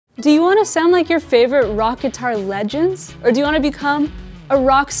Do you want to sound like your favorite rock guitar legends? Or do you want to become a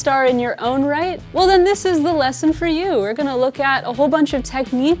rock star in your own right? Well, then this is the lesson for you. We're going to look at a whole bunch of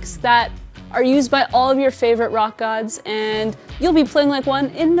techniques that are used by all of your favorite rock gods, and you'll be playing like one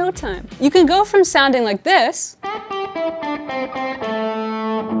in no time. You can go from sounding like this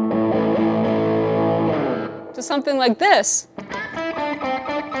to something like this.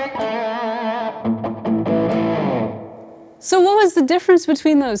 So what was the difference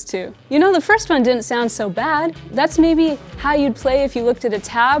between those two? You know, the first one didn't sound so bad. That's maybe how you'd play if you looked at a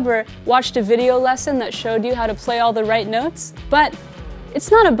tab or watched a video lesson that showed you how to play all the right notes. But it's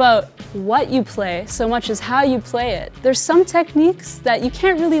not about what you play so much as how you play it. There's some techniques that you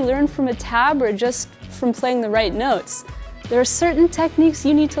can't really learn from a tab or just from playing the right notes. There are certain techniques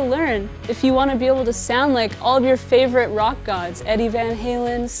you need to learn if you want to be able to sound like all of your favorite rock gods, Eddie Van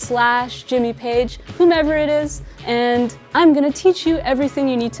Halen, Slash, Jimmy Page, whomever it is, and I'm going to teach you everything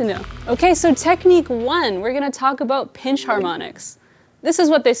you need to know. Okay, so technique 1, we're going to talk about pinch harmonics. This is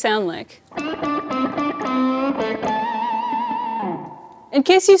what they sound like. In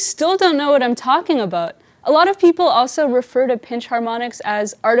case you still don't know what I'm talking about, a lot of people also refer to pinch harmonics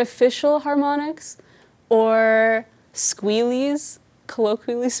as artificial harmonics or squealies,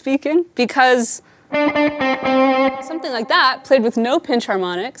 colloquially speaking, because something like that, played with no pinch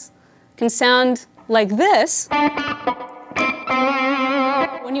harmonics, can sound like this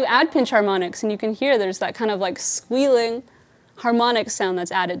when you add pinch harmonics, and you can hear there's that kind of like squealing harmonic sound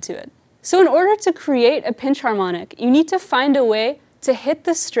that's added to it. So in order to create a pinch harmonic, you need to find a way to hit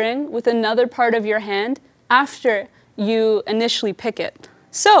the string with another part of your hand after you initially pick it.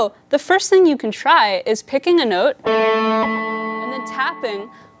 So the first thing you can try is picking a note and then tapping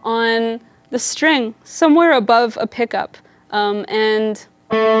on the string somewhere above a pickup, and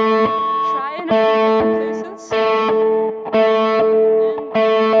try in a few different places.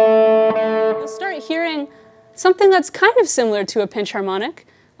 And you'll start hearing something that's kind of similar to a pinch harmonic.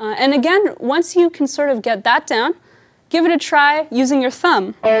 And again, once you can sort of get that down, give it a try using your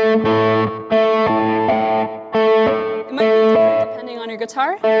thumb. It might be different depending on your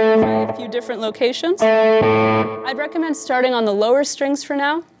guitar. Try a few different locations. I'd recommend starting on the lower strings for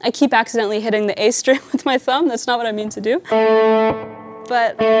now. I keep accidentally hitting the A string with my thumb. That's not what I mean to do.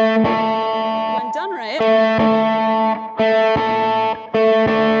 But when done right,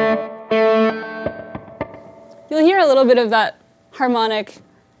 you'll hear a little bit of that harmonic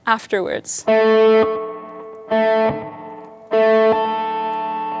afterwards.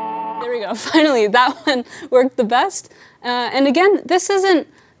 There we go, finally, that one worked the best. And again, this isn't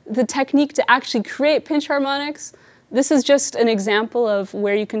the technique to actually create pinch harmonics. This is just an example of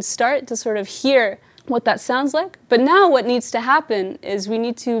where you can start to sort of hear what that sounds like. But now what needs to happen is we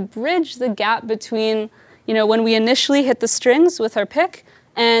need to bridge the gap between, you know, when we initially hit the strings with our pick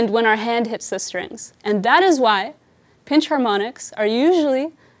and when our hand hits the strings. And that is why pinch harmonics are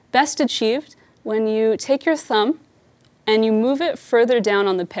usually best achieved when you take your thumb and you move it further down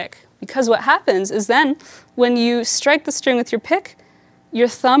on the pick. Because what happens is then, when you strike the string with your pick, your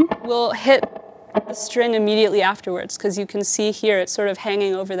thumb will hit the string immediately afterwards, because you can see here it's sort of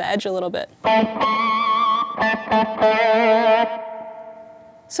hanging over the edge a little bit.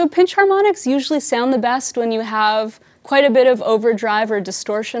 So pinch harmonics usually sound the best when you have quite a bit of overdrive or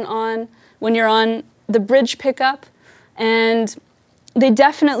distortion on, when you're on the bridge pickup, and they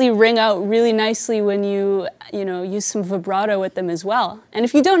definitely ring out really nicely when you use some vibrato with them as well. And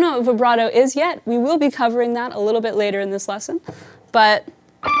if you don't know what vibrato is yet, we will be covering that a little bit later in this lesson. But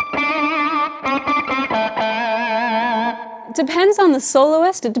it depends on the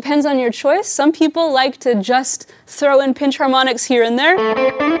soloist, it depends on your choice. Some people like to just throw in pinch harmonics here and there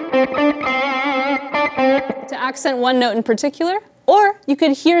to accent one note in particular. Or you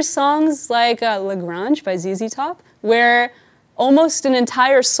could hear songs like La Grange by ZZ Top, where almost an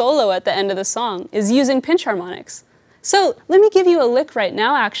entire solo at the end of the song is using pinch harmonics. So let me give you a lick right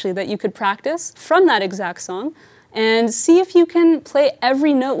now, actually, that you could practice from that exact song and see if you can play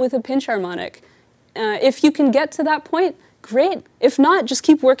every note with a pinch harmonic. If you can get to that point, great. If not, just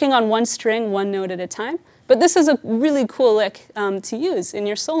keep working on one string, one note at a time. But this is a really cool lick to use in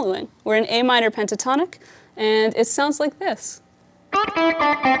your soloing. We're in A minor pentatonic, and it sounds like this.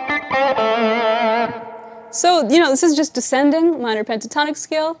 So, this is just descending, minor pentatonic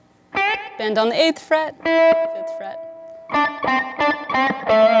scale, bend on the 8th fret, 5th fret.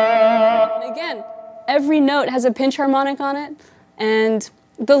 And again, every note has a pinch harmonic on it, and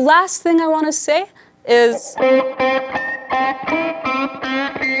the last thing I want to say is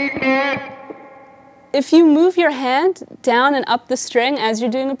if you move your hand down and up the string as you're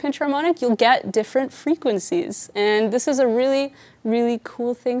doing a pinch harmonic, you'll get different frequencies. And this is a really, really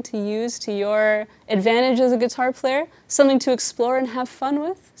cool thing to use to your advantage as a guitar player, something to explore and have fun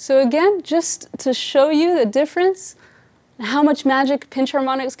with. So again, just to show you the difference, how much magic pinch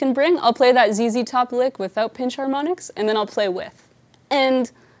harmonics can bring, I'll play that ZZ Top lick without pinch harmonics, and then I'll play with.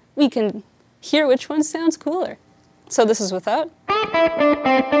 And we can hear which one sounds cooler. So this is without.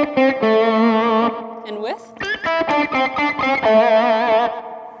 And with.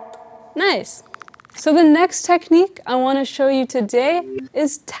 Nice. So the next technique I want to show you today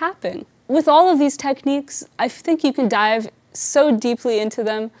is tapping. With all of these techniques, I think you can dive so deeply into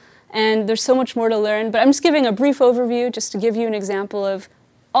them, and there's so much more to learn, but I'm just giving a brief overview just to give you an example of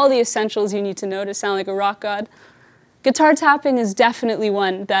all the essentials you need to know to sound like a rock god. Guitar tapping is definitely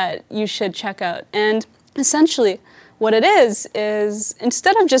one that you should check out, and essentially what it is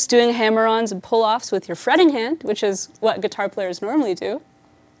instead of just doing hammer-ons and pull-offs with your fretting hand, which is what guitar players normally do,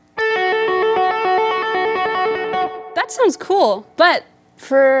 that sounds cool, but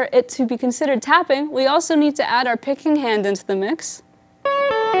for it to be considered tapping, we also need to add our picking hand into the mix.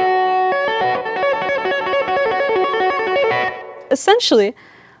 Essentially,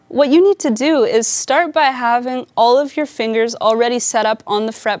 what you need to do is start by having all of your fingers already set up on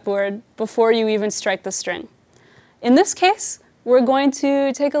the fretboard before you even strike the string. In this case, we're going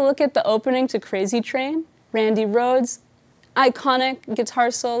to take a look at the opening to Crazy Train, Randy Rhoads' iconic guitar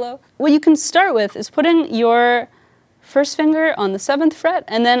solo. What you can start with is putting your first finger on the 7th fret,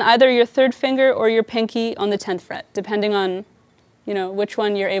 and then either your 3rd finger or your pinky on the 10th fret, depending on, which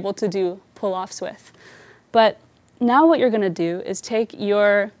one you're able to do pull-offs with. But now what you're going to do is take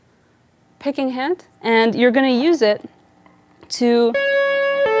your picking hand, and you're going to use it to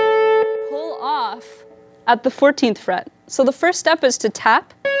pull off at the 14th fret. So the first step is to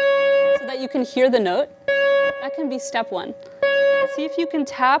tap so that you can hear the note. That can be step 1. See if you can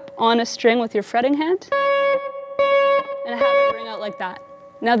tap on a string with your fretting hand and have it ring out like that.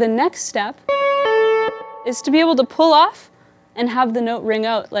 Now the next step is to be able to pull off and have the note ring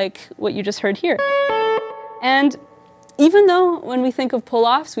out like what you just heard here. And even though when we think of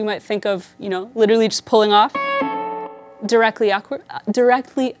pull-offs, we might think of, literally just pulling off directly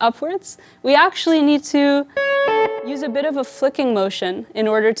upwards, we actually need to use a bit of a flicking motion in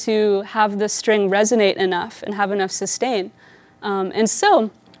order to have the string resonate enough and have enough sustain. And so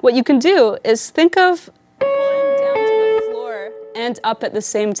what you can do is think of pulling down to the floor and up at the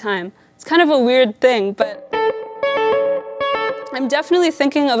same time. It's kind of a weird thing, but I'm definitely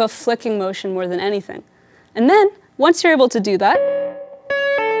thinking of a flicking motion more than anything. And then, once you're able to do that,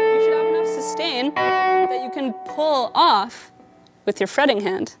 you should have enough sustain that you can pull off with your fretting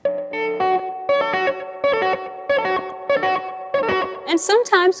hand. And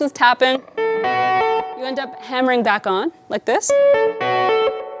sometimes with tapping, you end up hammering back on, like this.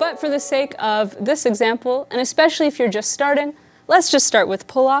 But for the sake of this example, and especially if you're just starting, let's just start with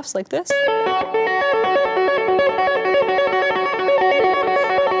pull-offs like this.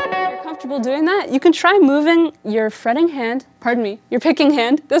 Doing that, you can try moving your fretting hand, your picking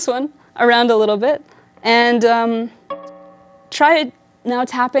hand, this one, around a little bit, and try now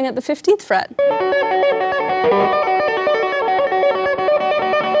tapping at the 15th fret.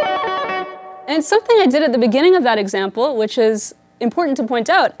 And it's something I did at the beginning of that example, which is important to point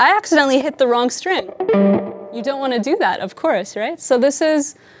out. I accidentally hit the wrong string. You don't want to do that, of course, right? So this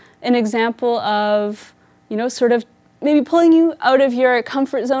is an example of, sort of maybe pulling you out of your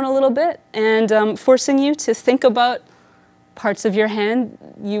comfort zone a little bit and forcing you to think about parts of your hand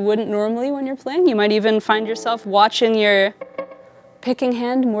you wouldn't normally when you're playing. You might even find yourself watching your picking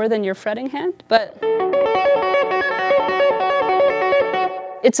hand more than your fretting hand, but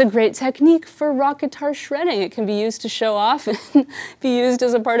it's a great technique for rock guitar shredding. It can be used to show off and be used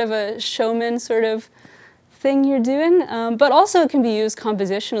as a part of a showman sort of thing you're doing, but also it can be used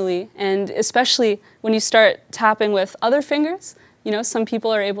compositionally, and especially when you start tapping with other fingers. Some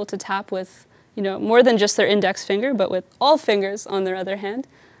people are able to tap with, more than just their index finger, but with all fingers on their other hand.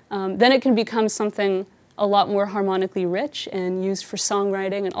 Then it can become something a lot more harmonically rich and used for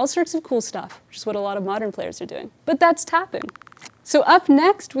songwriting and all sorts of cool stuff, which is what a lot of modern players are doing. But that's tapping. So up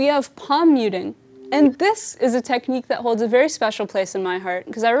next, we have palm muting. And this is a technique that holds a very special place in my heart,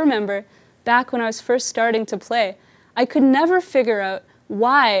 because I remember back when I was first starting to play, I could never figure out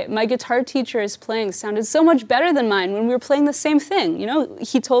why my guitar teacher's playing sounded so much better than mine when we were playing the same thing.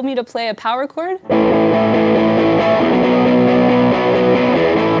 He told me to play a power chord,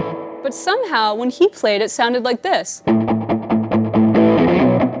 but somehow when he played, it sounded like this. And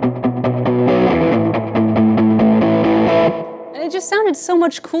it just sounded so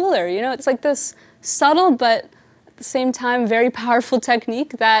much cooler, you know? It's like this subtle but at the same time very powerful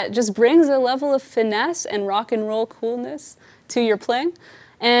technique that just brings a level of finesse and rock and roll coolness to your playing.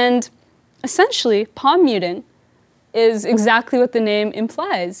 And essentially, palm muting is exactly what the name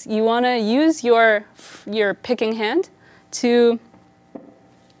implies. You want to use your picking hand to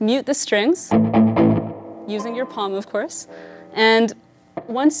mute the strings, using your palm, of course. And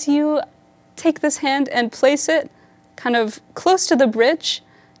once you take this hand and place it kind of close to the bridge,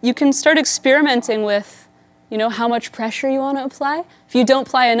 you can start experimenting with, you know, how much pressure you want to apply. If you don't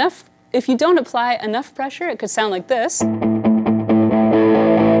apply enough pressure, it could sound like this.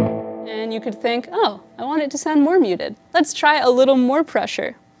 And you could think, oh, I want it to sound more muted. Let's try a little more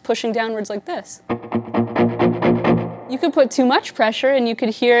pressure, pushing downwards like this. You could put too much pressure and you could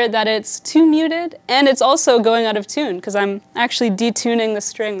hear that it's too muted, and it's also going out of tune because I'm actually detuning the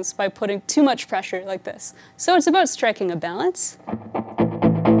strings by putting too much pressure like this. So it's about striking a balance. Try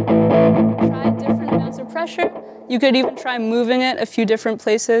different amounts of pressure. You could even try moving it a few different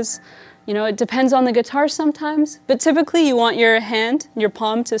places. You know, it depends on the guitar sometimes, but typically you want your hand, your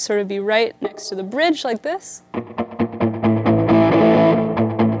palm, to sort of be right next to the bridge like this.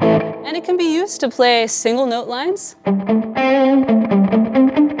 And it can be used to play single note lines.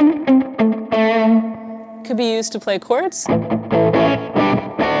 It could be used to play chords.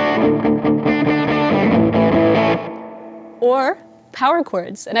 Or power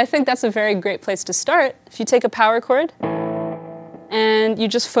chords. And I think that's a very great place to start. If you take a power chord and you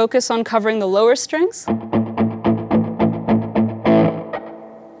just focus on covering the lower strings,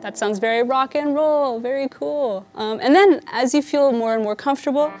 that sounds very rock and roll, very cool. And then as you feel more and more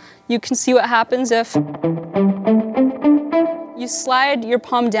comfortable, you can see what happens if you slide your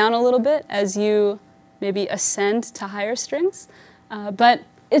palm down a little bit as you maybe ascend to higher strings. But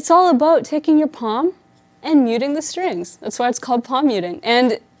it's all about taking your palm and muting the strings. That's why it's called palm muting.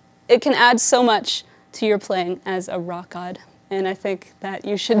 And it can add so much to your playing as a rock god. And I think that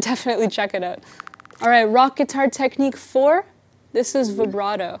you should definitely check it out. All right, rock guitar technique 4. This is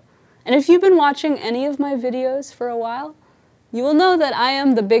vibrato. And if you've been watching any of my videos for a while, you will know that I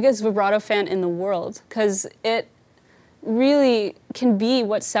am the biggest vibrato fan in the world, because it really can be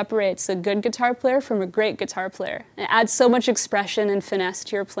what separates a good guitar player from a great guitar player. It adds so much expression and finesse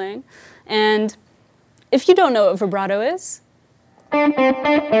to your playing. And if you don't know what vibrato is, and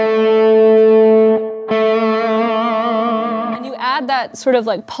you add that sort of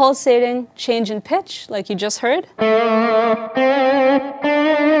like pulsating change in pitch, like you just heard,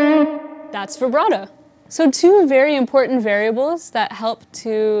 that's vibrato. So 2 very important variables that help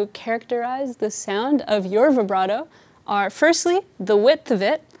to characterize the sound of your vibrato are, firstly, the width of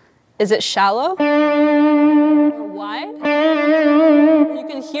it. Is it shallow or wide? You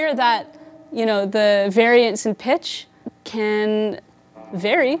can hear that, you know, the variance in pitch can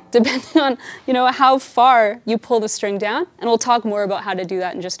vary depending on, you know, how far you pull the string down. And we'll talk more about how to do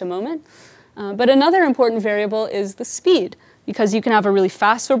that in just a moment. But another important variable is the speed, because you can have a really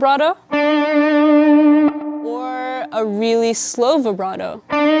fast vibrato or a really slow vibrato.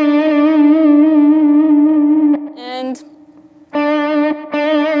 And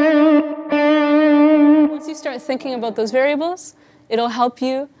once you start thinking about those variables, it'll help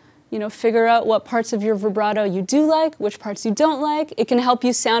you, you know, figure out what parts of your vibrato you do like, which parts you don't like. It can help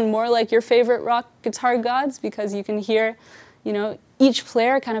you sound more like your favorite rock guitar gods, because you can hear, you know, each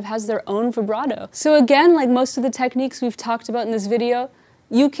player kind of has their own vibrato. So again, like most of the techniques we've talked about in this video,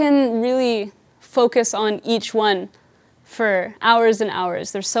 you can really focus on each one for hours and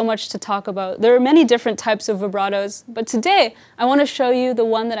hours. There's so much to talk about. There are many different types of vibratos, but today I want to show you the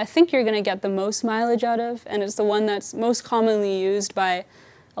one that I think you're going to get the most mileage out of, and it's the one that's most commonly used by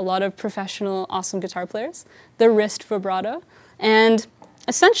a lot of professional, awesome guitar players, the wrist vibrato. And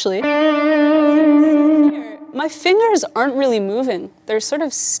essentially, as you can see here, my fingers aren't really moving. They're sort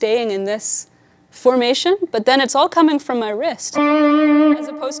of staying in this formation, but then it's all coming from my wrist, as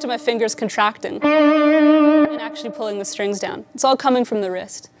opposed to my fingers contracting and actually pulling the strings down. It's all coming from the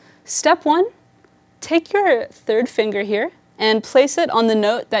wrist. Step 1, take your 3rd finger here and place it on the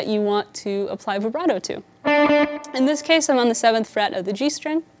note that you want to apply vibrato to. In this case, I'm on the 7th fret of the G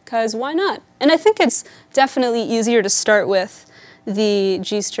string, because why not? And I think it's definitely easier to start with the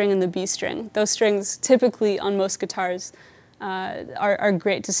G string and the B string. Those strings typically on most guitars are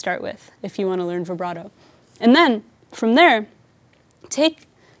great to start with if you want to learn vibrato. And then from there, take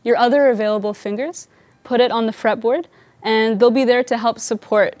your other available fingers, put it on the fretboard, and they'll be there to help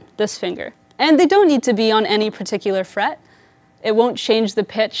support this finger. And they don't need to be on any particular fret. It won't change the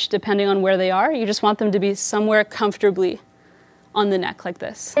pitch depending on where they are. You just want them to be somewhere comfortably on the neck like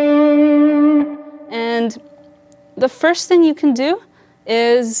this. And the first thing you can do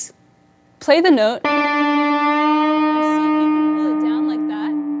is play the note and see if you can pull it down like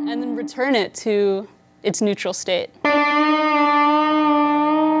that and then return it to its neutral state.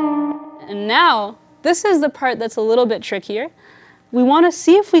 And now, this is the part that's a little bit trickier. We want to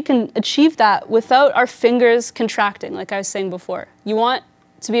see if we can achieve that without our fingers contracting, like I was saying before. You want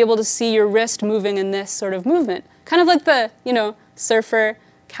to be able to see your wrist moving in this sort of movement. Kind of like the, surfer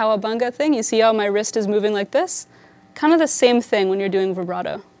cowabunga thing. You see how my wrist is moving like this? Kind of the same thing when you're doing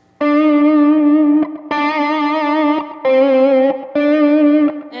vibrato.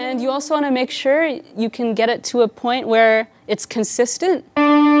 And you also want to make sure you can get it to a point where it's consistent.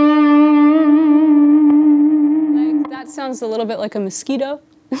 That sounds a little bit like a mosquito,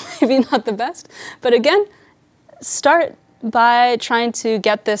 maybe not the best. But again, start by trying to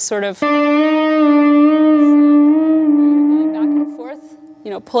get this sort of sound where you're going back and forth,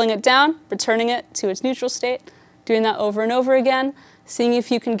 pulling it down, returning it to its neutral state, doing that over and over again, seeing if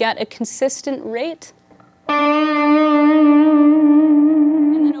you can get a consistent rate. And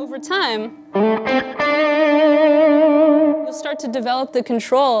then over time, you'll start to develop the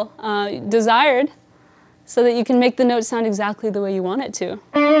control desired, so that you can make the note sound exactly the way you want it to.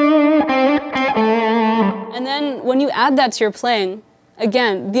 And then when you add that to your playing,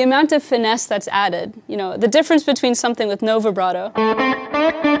 again, the amount of finesse that's added, the difference between something with no vibrato and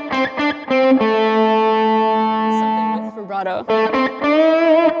something with vibrato.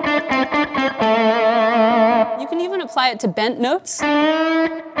 You can even apply it to bent notes.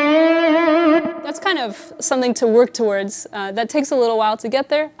 That's kind of something to work towards. That takes a little while to get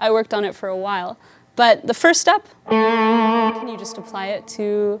there. I worked on it for a while. But the first step, can you just apply it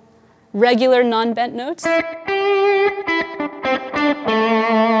to regular non-bent notes?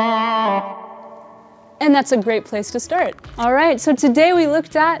 And that's a great place to start. All right, so today we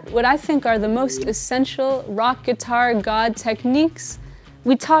looked at what I think are the most essential rock guitar god techniques.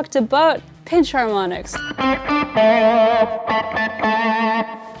 We talked about pinch harmonics.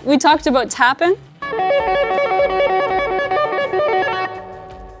 We talked about tapping.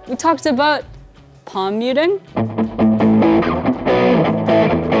 We talked about palm muting.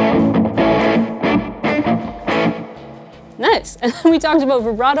 Nice. And then we talked about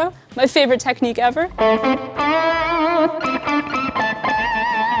vibrato, my favorite technique ever.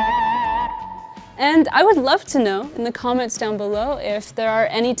 And I would love to know in the comments down below if there are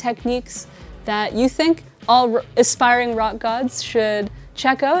any techniques that you think all aspiring rock gods should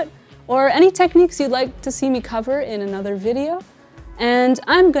check out, or any techniques you'd like to see me cover in another video. And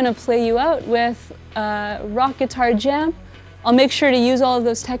I'm gonna play you out with a rock guitar jam. I'll make sure to use all of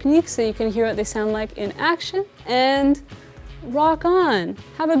those techniques so you can hear what they sound like in action. And rock on.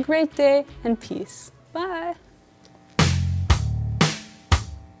 Have a great day and peace. Bye.